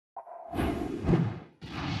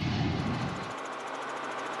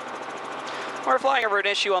We're flying over an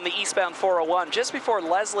issue on the eastbound 401 just before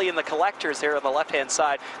Leslie and the collectors here on the left-hand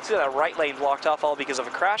side. See that right lane blocked off all because of a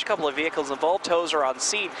crash. Couple of vehicles involved. Tows are on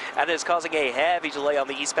scene, and it is causing a heavy delay on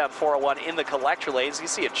the eastbound 401 in the collector lanes. You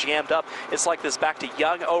see it jammed up. It's like this back to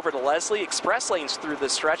Young over to Leslie. Express lanes through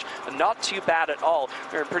this stretch, not too bad at all.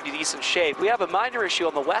 They're in pretty decent shape. We have a minor issue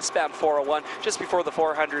on the westbound 401 just before the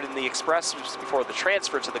 400 in the express, just before the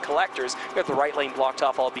transfer to the collectors. We have the right lane blocked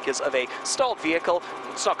off all because of a stalled vehicle.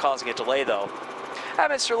 It's not causing a delay though. At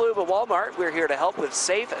Mr. Lube at Walmart, we're here to help with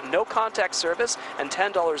safe, no-contact service and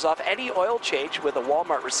 $10 off any oil change with a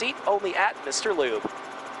Walmart receipt only at Mr. Lube.